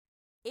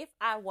If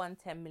I won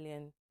 10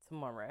 million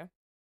tomorrow,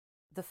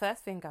 the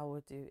first thing I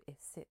will do is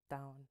sit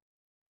down,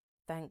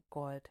 thank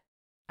God,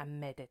 and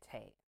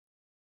meditate.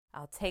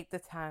 I'll take the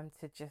time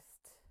to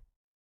just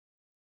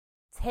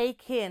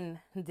take in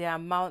the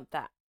amount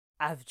that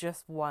I've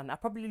just won. I'll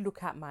probably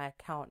look at my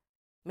account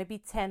maybe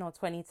 10 or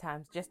 20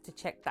 times just to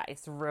check that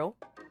it's real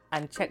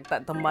and check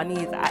that the money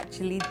is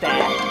actually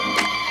there.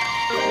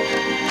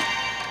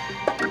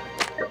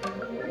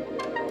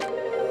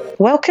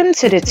 Welcome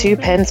to the Two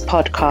Pence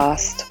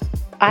podcast.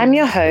 I'm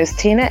your host,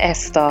 Tina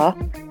Esther.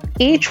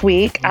 Each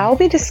week, I'll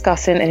be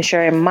discussing and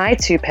sharing my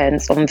 2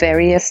 pence on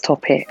various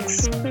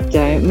topics.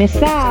 Don't miss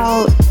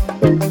out.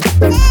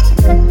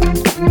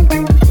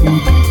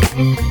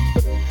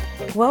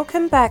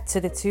 Welcome back to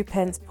the 2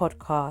 Pence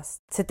podcast.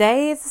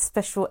 Today is a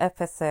special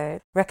episode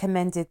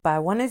recommended by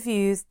one of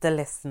you, the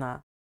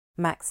listener.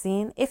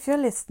 Maxine, if you're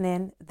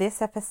listening,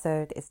 this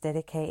episode is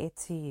dedicated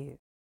to you.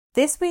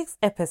 This week's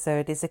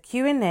episode is a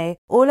Q&A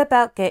all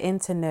about getting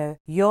to know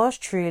yours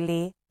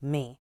truly,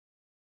 me.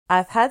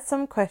 I've had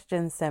some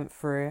questions sent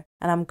through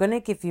and I'm going to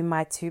give you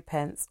my 2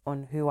 pence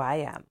on who I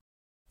am.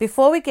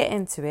 Before we get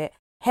into it,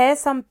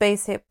 here's some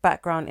basic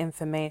background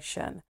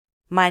information.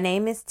 My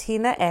name is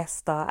Tina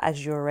Esther,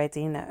 as you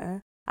already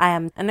know. I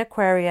am an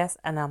Aquarius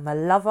and I'm a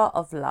lover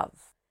of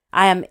love.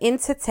 I am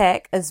into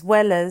tech as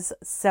well as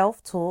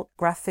self-taught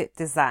graphic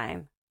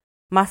design.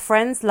 My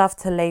friends love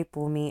to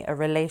label me a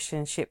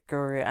relationship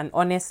guru, and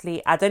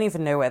honestly, I don't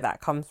even know where that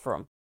comes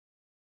from.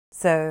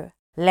 So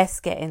let's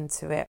get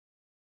into it.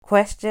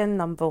 Question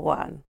number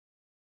 1.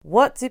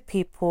 What do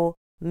people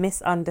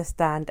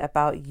misunderstand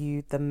about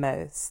you the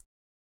most?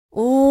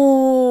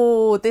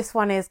 Ooh, this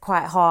one is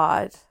quite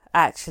hard,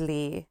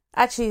 actually.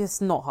 Actually,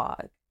 it's not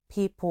hard.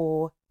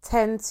 People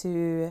tend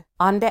to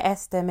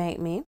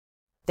underestimate me.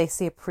 They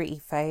see a pretty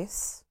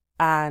face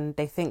and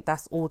they think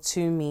that's all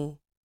to me,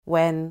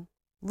 when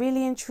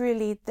really and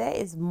truly, there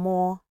is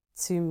more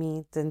to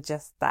me than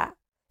just that.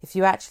 If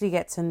you actually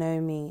get to know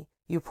me,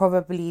 you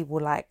probably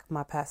will like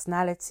my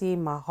personality,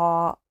 my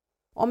heart,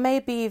 or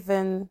maybe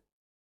even,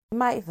 you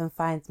might even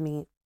find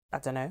me, I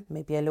don't know,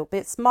 maybe a little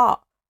bit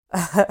smart.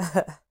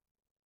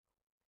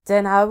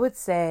 Then I would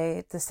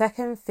say the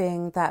second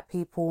thing that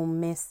people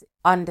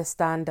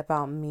misunderstand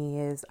about me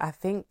is I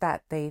think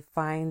that they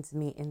find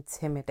me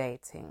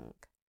intimidating.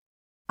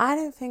 I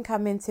don't think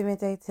I'm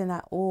intimidating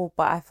at all,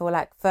 but I feel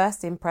like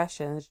first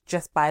impressions,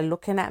 just by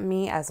looking at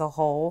me as a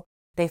whole,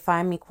 they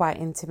find me quite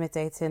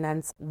intimidating.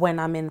 And when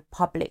I'm in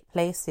public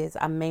places,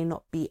 I may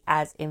not be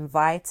as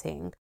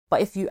inviting.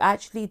 But if you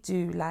actually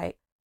do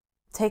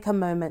take a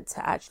moment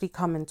to actually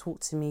come and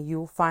talk to me,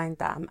 you'll find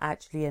that I'm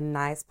actually a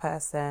nice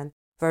person,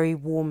 very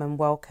warm and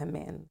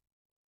welcoming.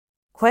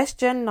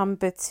 Question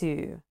number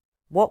 2.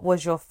 What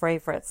was your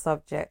favorite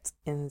subject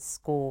in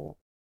school?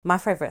 My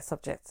favorite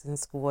subject in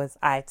school was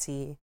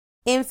IT.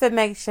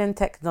 Information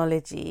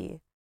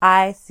technology.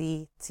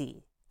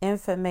 ICT.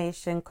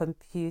 Information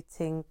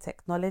computing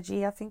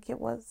technology, I think it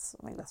was.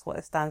 I think that's what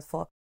it stands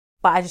for.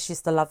 But I just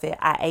used to love it.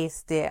 I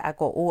aced it. I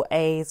got all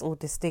A's, all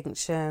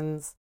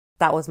distinctions.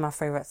 That was my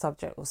favorite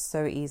subject. It was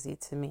so easy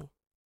to me.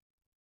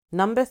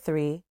 Number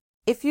 3.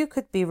 If you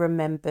could be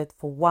remembered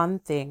for one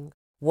thing,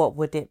 what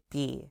would it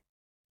be?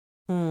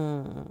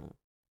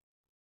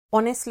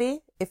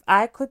 Honestly, if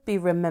I could be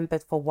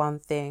remembered for one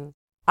thing,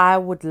 I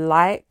would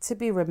like to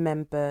be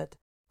remembered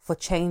for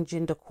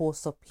changing the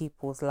course of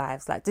people's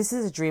lives. This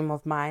is a dream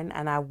of mine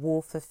and I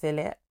will fulfill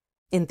it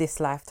in this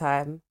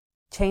lifetime.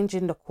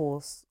 Changing the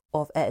course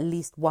of at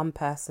least one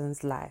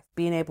person's life.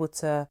 Being able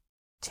to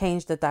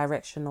change the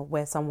direction of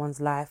where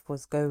someone's life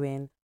was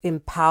going.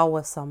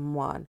 Empower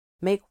someone.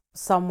 Make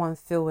someone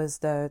feel as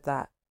though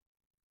that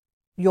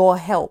your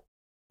help,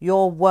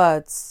 your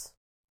words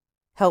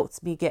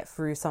helped me get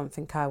through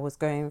something I was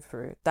going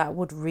through. That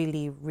would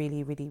really,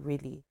 really, really,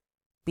 really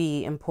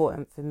be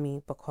important for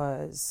me,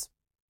 because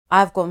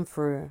I've gone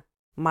through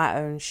my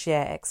own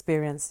share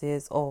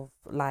experiences of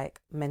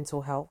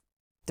mental health,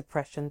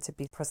 depression to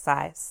be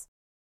precise.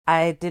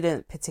 I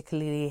didn't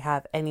particularly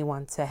have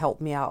anyone to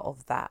help me out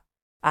of that.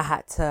 I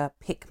had to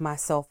pick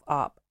myself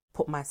up,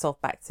 put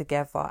myself back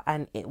together,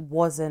 and it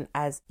wasn't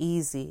as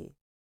easy.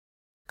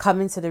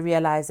 Coming to the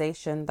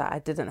realization that I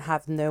didn't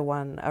have no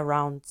one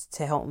around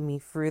to help me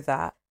through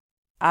that,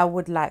 I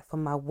would like for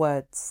my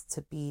words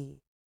to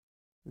be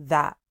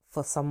that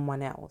for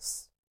someone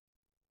else.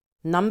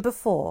 Number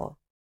 4,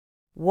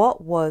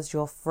 what was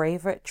your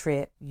favorite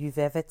trip you've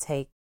ever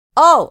taken?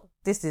 Oh,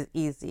 this is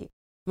easy.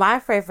 My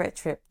favorite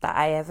trip that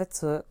I ever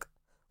took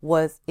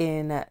was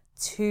in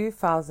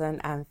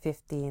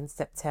 2015,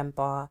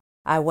 September.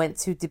 I went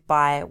to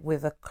Dubai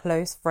with a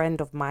close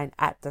friend of mine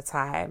at the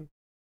time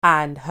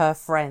and her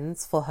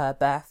friends for her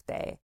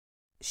birthday.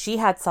 She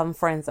had some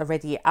friends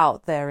already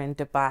out there in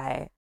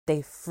Dubai.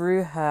 They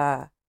threw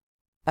her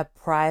a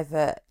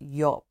private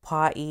yacht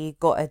party,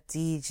 got a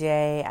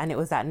DJ, and it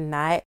was at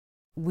night.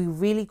 We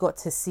really got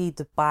to see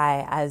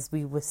Dubai as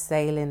we were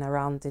sailing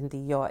around in the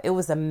yacht. It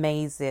was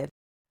amazing.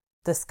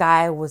 The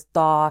sky was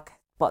dark,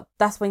 but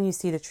that's when you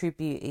see the true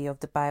beauty of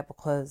Dubai,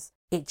 because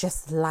it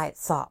just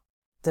lights up.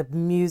 The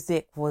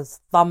music was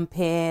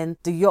thumping.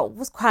 The yacht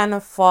was kind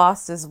of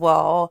fast as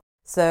well.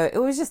 So it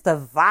was just a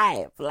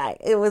vibe. Like,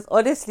 it was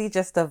honestly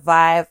just a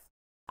vibe.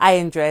 I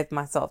enjoyed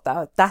myself.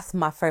 That's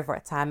my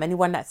favorite time.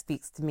 Anyone that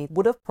speaks to me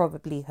would have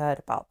probably heard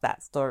about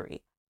that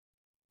story.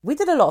 We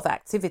did a lot of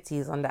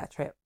activities on that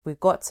trip. We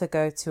got to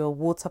go to a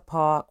water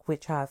park,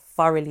 which I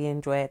thoroughly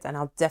enjoyed, and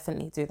I'll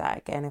definitely do that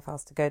again if I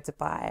was to go to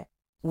Dubai.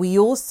 We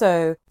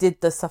also did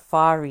the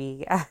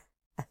safari.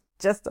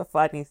 Just a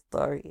funny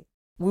story.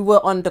 We were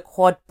on the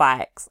quad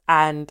bikes,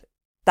 and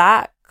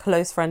that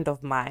close friend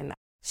of mine,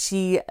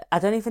 I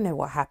don't even know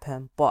what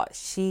happened, but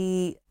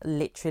she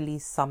literally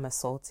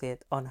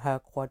somersaulted on her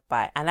quad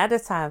bike. And at the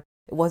time,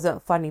 it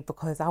wasn't funny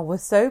because I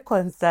was so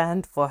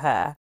concerned for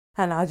her.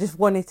 And I just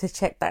wanted to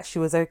check that she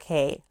was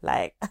okay.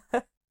 Like,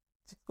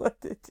 just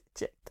wanted to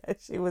check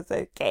that she was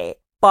okay.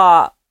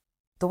 But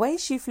the way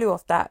she flew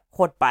off that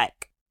quad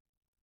bike,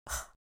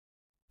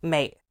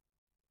 mate,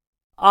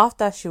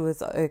 after she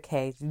was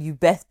okay, you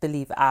best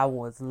believe I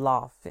was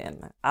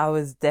laughing. I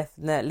was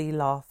definitely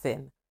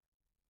laughing.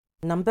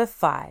 Number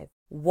 5,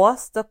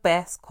 what's the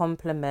best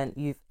compliment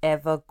you've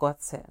ever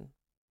gotten?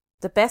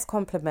 The best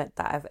compliment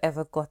that I've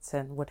ever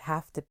gotten would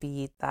have to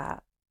be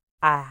that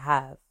I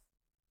have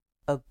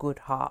a good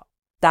heart.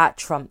 That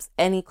trumps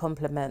any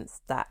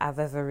compliments that I've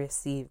ever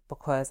received,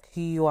 because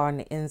who you are on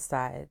the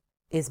inside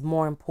is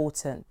more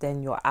important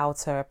than your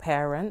outer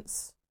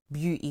appearance.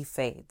 Beauty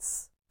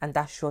fades, and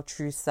that's your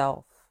true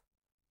self.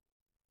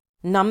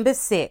 Number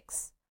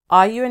 6,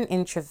 are you an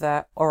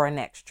introvert or an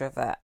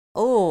extrovert?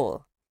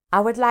 Oh, I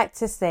would like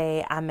to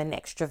say I'm an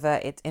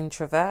extroverted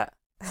introvert.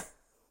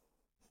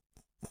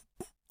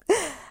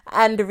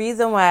 And the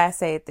reason why I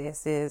say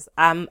this is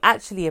I'm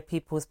actually a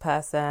people's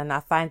person. I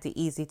find it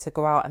easy to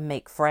go out and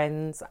make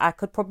friends. I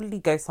could probably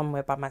go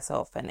somewhere by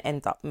myself and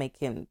end up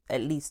making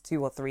at least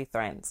 2 or 3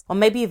 friends, or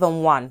maybe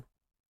even 1.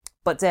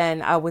 But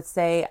then I would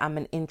say I'm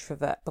an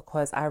introvert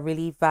because I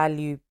really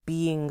value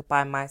being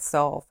by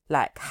myself,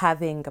 like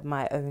having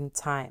my own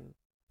time.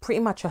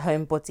 Pretty much a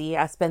homebody.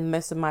 I spend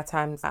most of my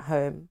time at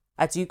home.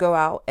 I do go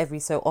out every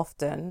so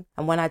often,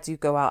 and when I do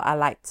go out, I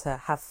like to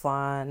have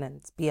fun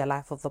and be a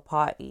life of the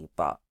party,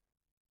 but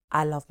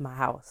I love my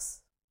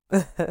house.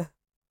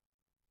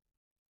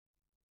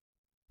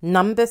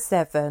 Number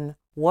 7,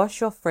 what's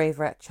your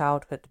favorite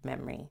childhood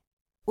memory?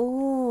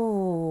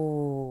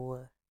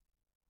 Ooh,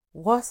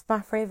 what's my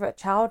favorite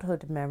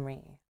childhood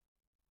memory?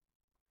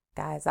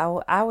 Guys,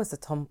 I was a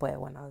tomboy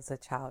when I was a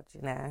child,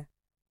 you know.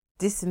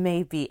 This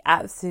may be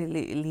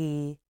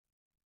absolutely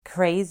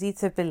crazy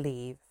to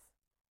believe,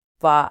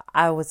 but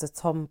I was a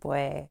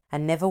tomboy. I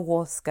never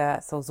wore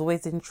skirts. I was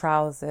always in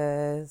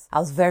trousers. I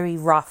was very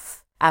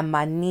rough. And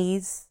my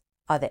knees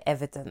are the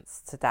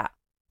evidence to that,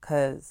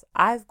 because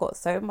I've got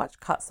so much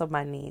cuts on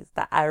my knees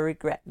that I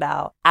regret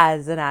now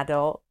as an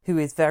adult who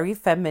is very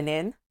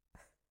feminine.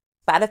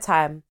 But at the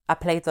time, I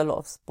played a lot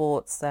of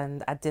sports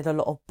and I did a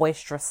lot of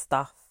boisterous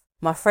stuff.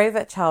 My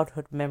favourite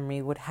childhood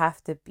memory would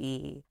have to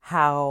be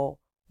how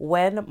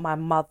when my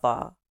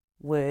mother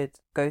would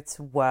go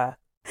to work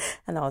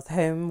and I was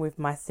home with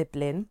my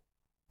sibling,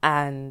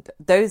 and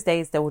those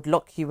days they would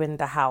lock you in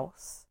the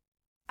house,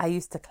 I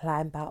used to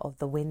climb out of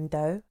the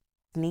window,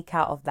 sneak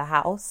out of the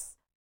house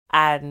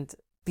and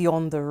be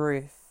on the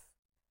roof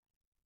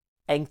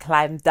and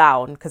climb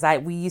down, because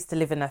we used to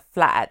live in a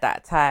flat at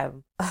that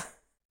time.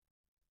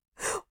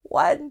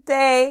 One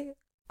day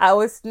I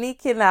was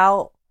sneaking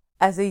out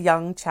as a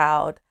young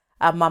child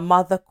and my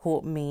mother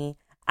caught me,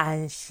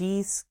 and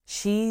she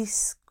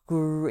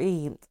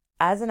screamed.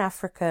 As an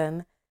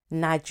African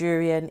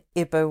Nigerian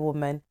Igbo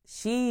woman,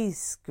 she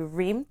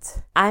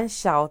screamed and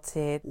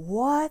shouted,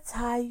 "What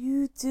are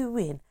you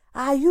doing?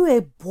 Are you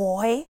a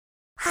boy?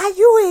 Are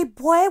you a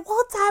boy?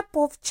 What type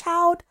of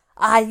child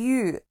are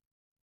you?"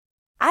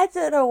 I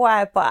don't know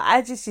why, but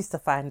I just used to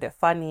find it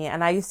funny.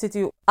 And I used to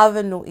do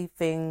other naughty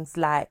things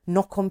like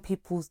knock on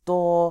people's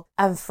door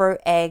and throw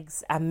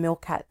eggs and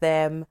milk at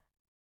them.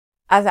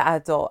 As an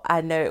adult, I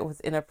know it was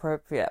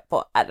inappropriate,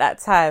 but at that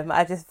time,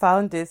 I just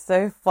found it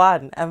so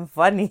fun and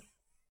funny.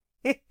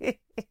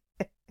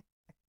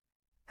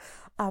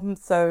 I'm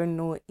so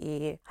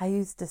naughty. I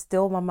used to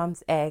steal my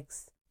mum's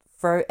eggs,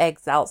 throw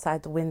eggs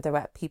outside the window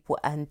at people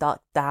and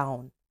duck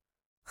down.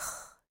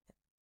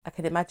 I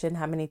can imagine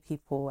how many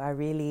people I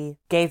really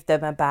gave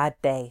them a bad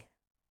day.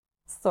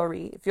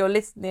 Sorry if you're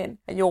listening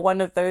and you're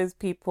one of those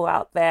people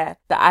out there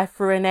that I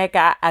threw an egg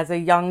at as a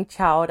young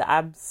child.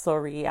 I'm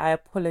sorry. I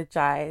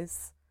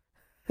apologize.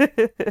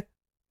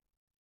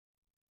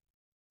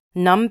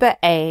 Number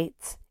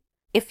 8.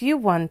 If you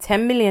won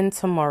 10 million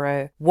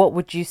tomorrow, what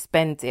would you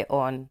spend it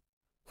on?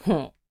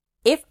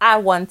 If I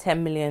won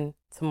 10 million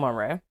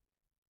tomorrow,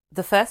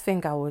 the first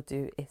thing I would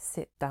do is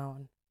sit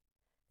down,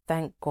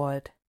 thank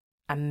God,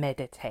 and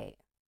meditate.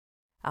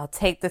 I'll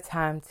take the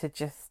time to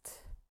just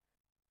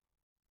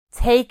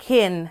take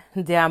in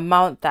the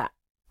amount that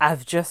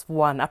I've just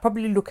won. I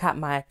probably look at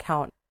my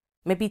account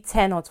maybe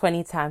 10 or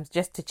 20 times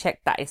just to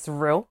check that it's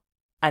real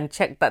and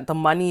check that the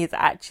money is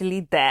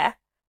actually there.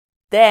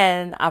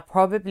 then I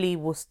probably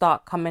will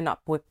start coming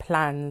up with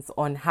plans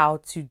on how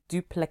to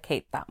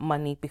duplicate that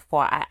money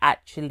before I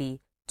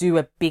actually do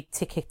a big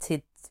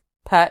ticketed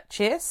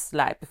purchase.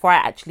 Like before I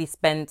actually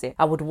spend it,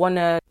 I would want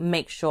to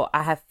make sure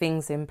I have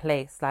things in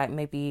place, like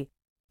maybe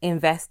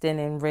investing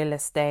in real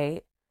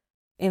estate,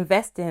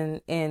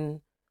 investing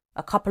in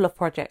a couple of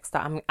projects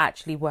that I'm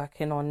actually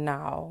working on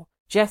now,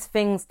 just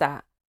things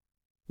that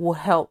will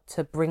help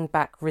to bring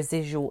back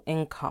residual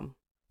income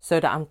so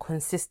that I'm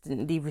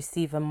consistently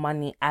receiving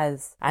money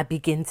as I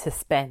begin to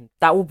spend.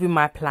 That will be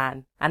my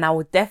plan. And I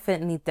will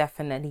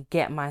definitely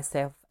get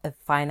myself a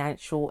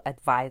financial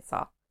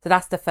advisor. So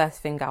that's the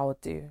first thing I will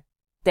do.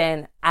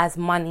 Then as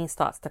money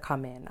starts to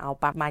come in, I'll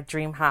buy my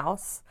dream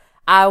house.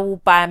 I will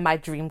buy my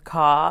dream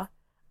car.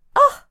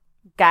 Oh,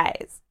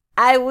 guys,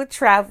 I will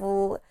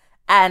travel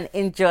and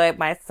enjoy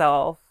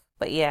myself.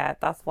 But yeah,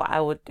 that's what I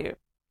would do.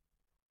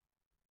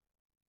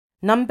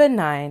 Number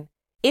 9,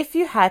 if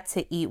you had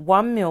to eat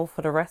one meal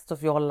for the rest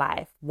of your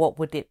life, what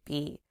would it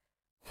be?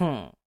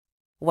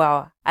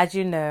 Well, as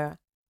you know,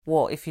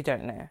 well, if you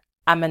don't know,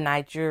 I'm a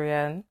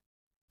Nigerian,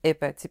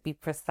 Igbo to be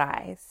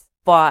precise.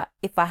 But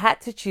if I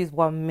had to choose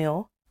one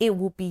meal, it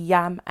would be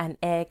yam and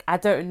egg. I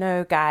don't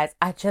know, guys.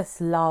 I just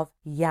love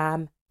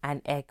yam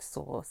and egg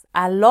sauce.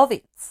 I love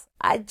it.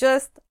 I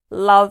just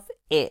love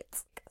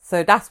it.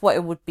 So that's what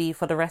it would be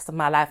for the rest of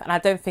my life. And I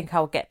don't think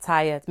I'll get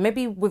tired.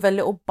 Maybe with a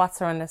little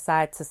butter on the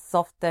side to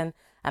soften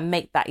and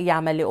make that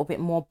yam a little bit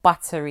more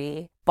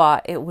buttery.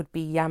 But it would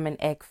be yam and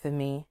egg for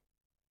me.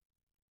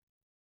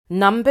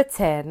 Number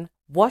 10,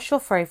 what's your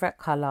favorite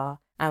color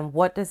and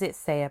what does it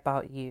say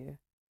about you?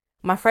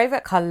 My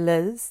favorite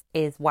colors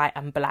is white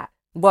and black.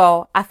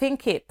 Well, I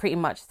think it pretty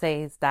much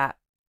says that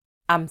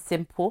I'm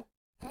simple.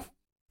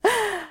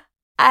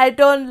 I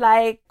don't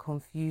like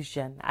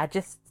confusion.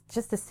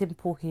 Just a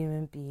simple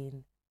human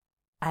being.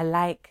 I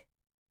like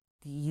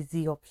the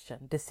easy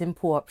option, the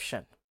simple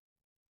option,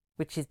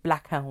 which is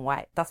black and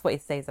white. That's what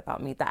it says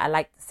about me, that I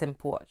like the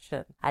simple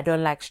option. I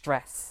don't like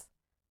stress.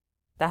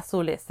 That's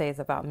all it says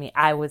about me,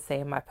 I would say,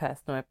 in my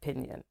personal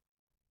opinion.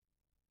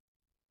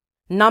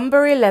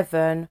 Number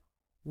 11,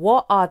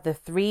 what are the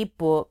 3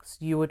 books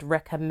you would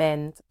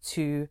recommend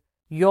to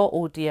your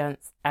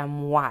audience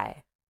and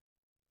why?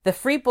 The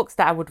 3 books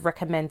that I would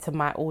recommend to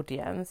my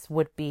audience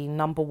would be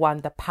number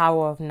 1, The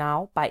Power of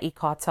Now by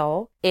Eckhart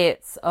Tolle.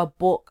 It's a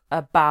book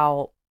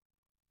about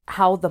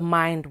how the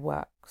mind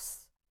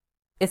works.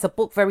 It's a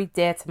book very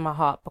dear to my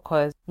heart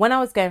because when I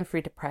was going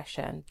through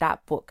depression,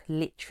 that book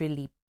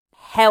literally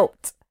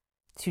helped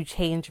to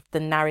change the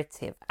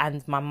narrative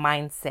and my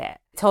mindset.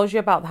 It tells you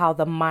about how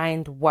the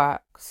mind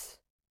works,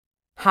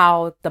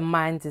 how the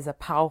mind is a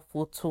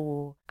powerful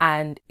tool,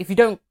 and if you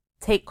don't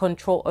take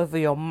control over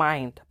your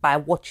mind by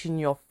watching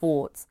your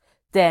thoughts,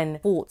 then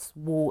thoughts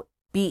will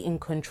be in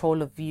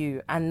control of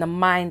you. And the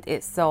mind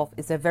itself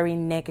is a very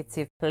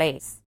negative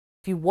place.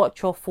 If you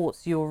watch your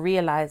thoughts, you'll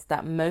realize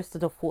that most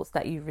of the thoughts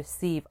that you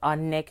receive are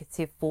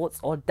negative thoughts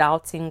or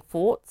doubting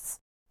thoughts.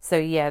 So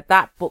yeah,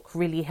 that book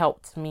really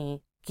helped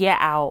me get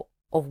out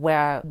of where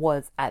I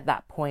was at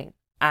that point.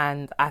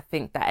 And I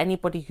think that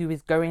anybody who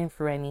is going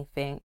through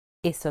anything,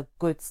 it's a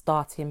good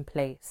starting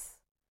place.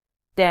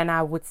 Then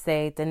I would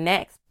say the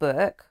next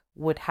book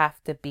would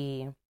have to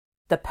be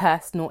The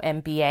Personal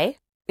MBA.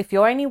 If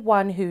you're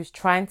anyone who's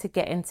trying to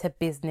get into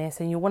business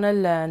and you want to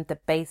learn the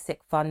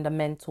basic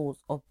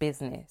fundamentals of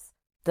business,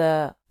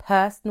 The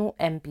Personal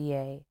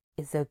MBA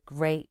is a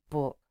great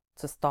book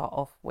to start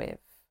off with.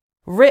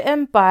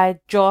 Written by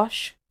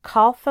Josh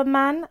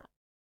Kaufman.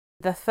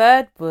 The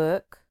third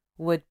book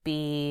would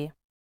be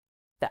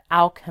The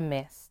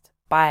Alchemist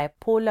by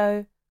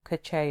Paulo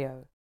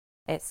Coelho.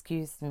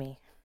 Excuse me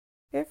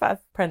if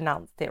I've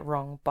pronounced it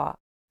wrong, but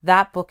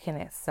that book in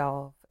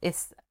itself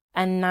is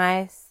a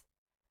nice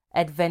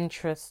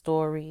adventurous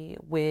story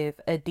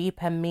with a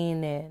deeper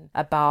meaning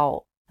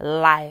about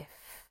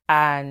life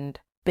and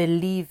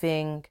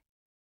believing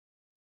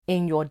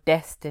in your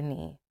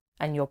destiny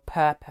and your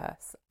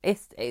purpose.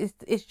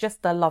 It's just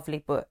a lovely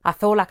book. I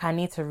feel like I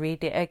need to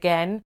read it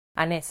again,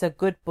 and it's a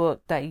good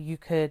book that you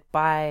could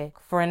buy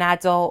for an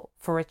adult,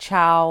 for a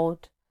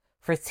child,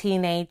 for a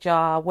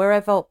teenager,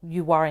 wherever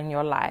you are in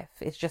your life.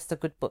 It's just a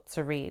good book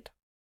to read.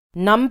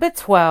 Number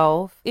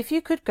 12, if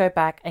you could go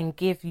back and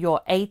give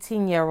your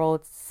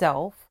 18-year-old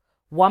self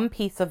one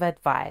piece of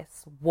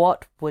advice,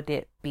 what would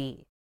it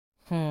be?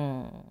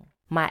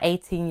 My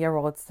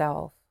 18-year-old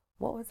self.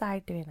 What was I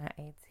doing at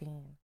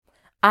 18?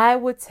 I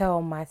would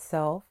tell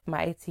myself,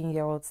 my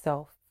 18-year-old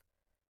self,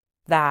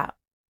 that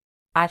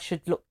I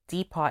should look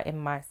deeper in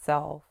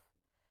myself.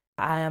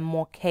 I am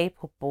more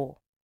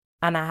capable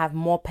and I have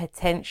more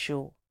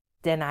potential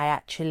than I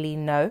actually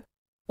know.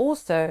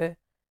 Also,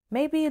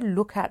 maybe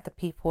look at the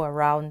people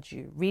around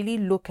you. Really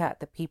look at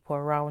the people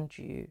around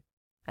you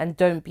and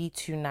don't be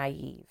too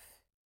naive.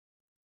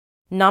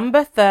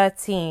 Number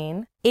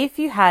 13, if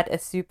you had a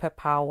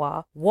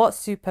superpower, what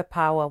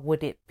superpower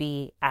would it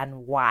be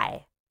and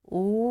why?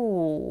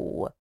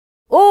 Ooh.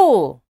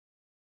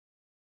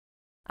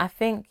 I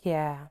think,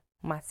 yeah,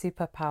 my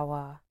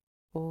superpower.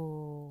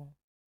 Ooh.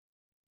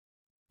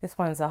 This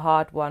one's a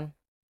hard one.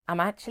 I'm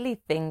actually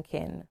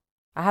thinking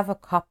I have a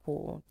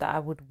couple that I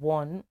would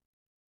want.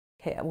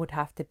 It would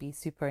have to be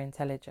super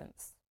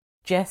intelligence.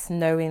 Just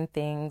knowing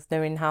things,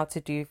 knowing how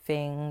to do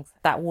things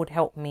that would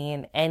help me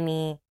in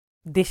any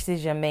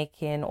decision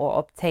making or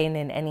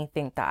obtaining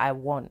anything that I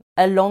want,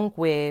 along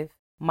with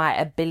my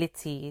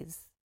abilities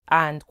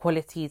and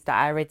qualities that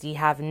I already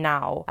have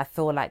now. I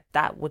feel like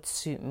that would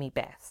suit me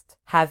best,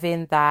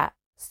 having that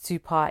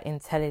super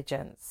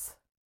intelligence.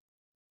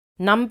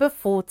 Number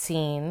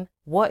 14,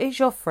 what is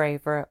your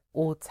favorite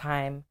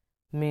all-time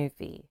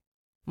movie?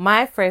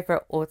 My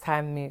favorite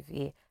all-time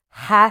movie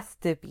has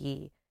to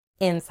be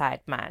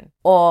Inside Man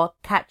or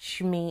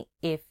Catch Me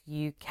If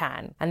You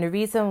Can. And the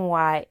reason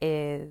why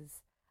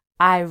is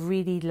I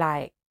really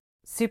like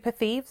super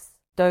thieves,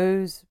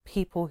 those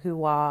people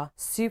who are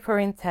super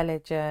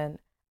intelligent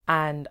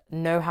and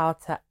know how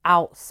to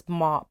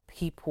outsmart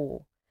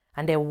people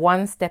and they're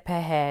one step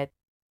ahead.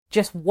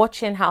 Just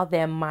watching how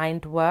their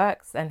mind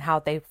works and how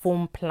they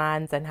form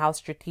plans and how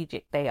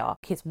strategic they are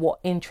is what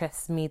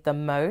interests me the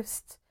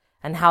most,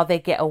 and how they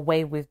get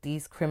away with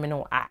these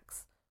criminal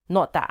acts.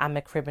 Not that I'm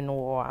a criminal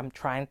or I'm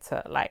trying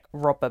to like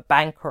rob a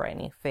bank or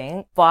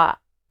anything, but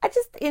I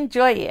just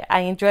enjoy it.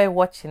 I enjoy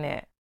watching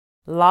it.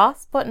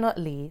 Last but not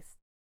least,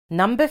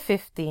 number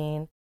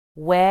 15,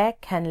 where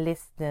can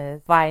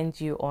listeners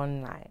find you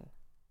online?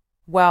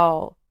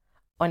 Well,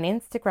 on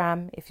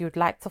Instagram, if you'd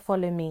like to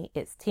follow me,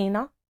 it's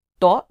Tina.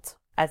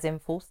 As in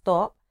full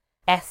stop,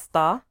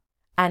 Esther.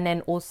 And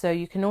then also,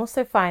 you can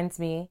also find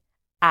me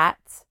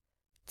at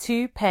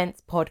 2pence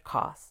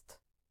Podcast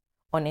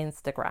on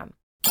Instagram.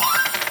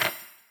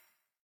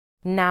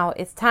 Now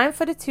it's time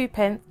for the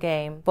 2pence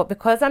game, but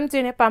because I'm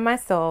doing it by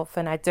myself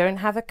and I don't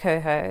have a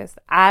co-host,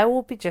 I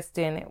will be just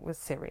doing it with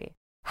Siri.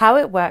 How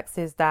it works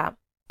is that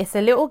it's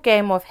a little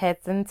game of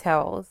heads and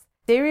tails.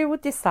 Siri will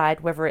decide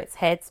whether it's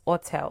heads or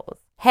tails.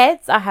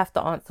 Heads, I have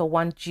to answer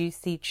one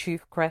juicy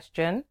truth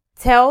question.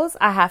 Tails,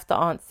 I have to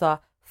answer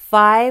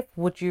 5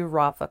 would you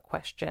rather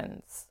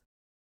questions.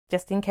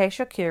 Just in case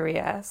you're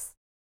curious,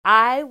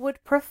 I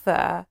would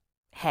prefer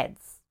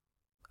heads.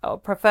 I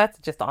would prefer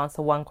to just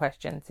answer one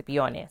question, to be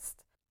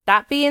honest.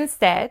 That being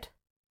said,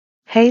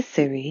 hey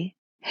Siri,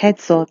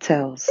 heads or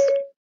tails?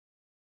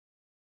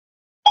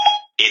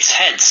 It's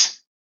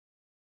heads.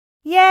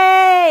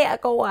 Yay! I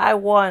got what I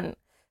want.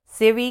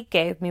 Siri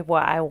gave me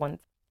what I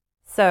want.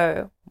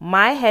 So,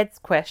 my heads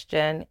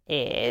question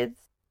is,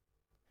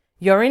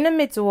 you're in the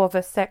middle of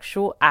a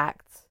sexual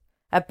act,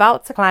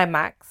 about to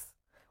climax,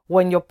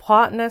 when your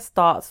partner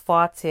starts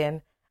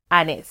farting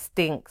and it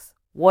stinks.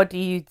 What do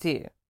you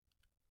do?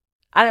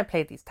 I don't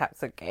play these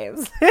types of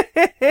games.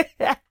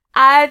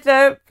 I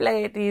don't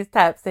play these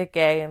types of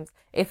games.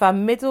 If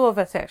I'm middle of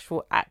a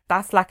sexual act,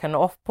 that's like an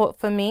off-put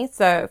for me.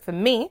 So for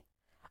me,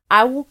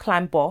 I will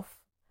climb off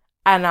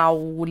and I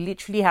will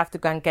literally have to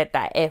go and get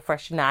that air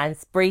freshener and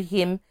spray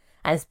him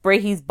and spray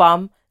his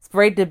bum,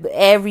 spray the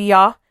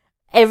area,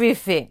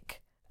 everything.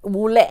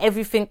 We'll let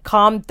everything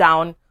calm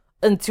down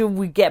until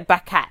we get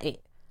back at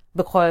it.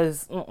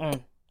 Because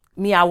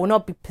me, I will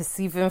not be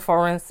perceiving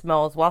foreign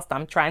smells whilst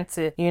I'm trying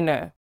to,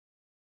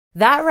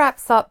 That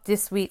wraps up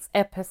this week's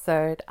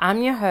episode.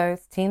 I'm your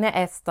host, Tina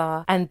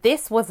Esther, and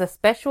this was a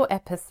special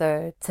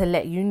episode to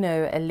let you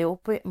know a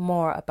little bit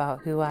more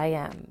about who I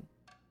am.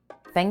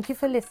 Thank you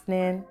for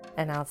listening,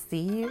 and I'll see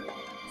you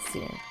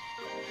soon.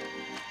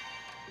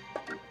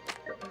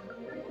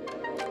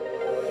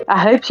 I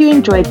hope you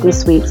enjoyed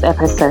this week's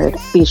episode.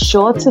 Be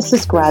sure to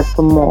subscribe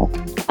for more.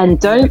 And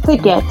don't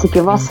forget to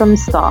give us some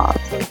stars.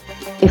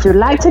 If you'd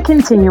like to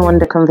continue on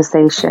the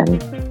conversation,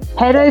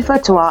 head over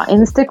to our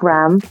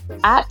Instagram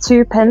at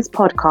 2pence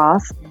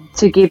Podcast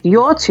to give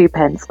your 2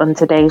 pence on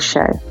today's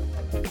show.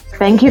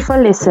 Thank you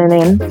for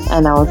listening,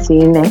 and I'll see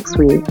you next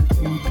week.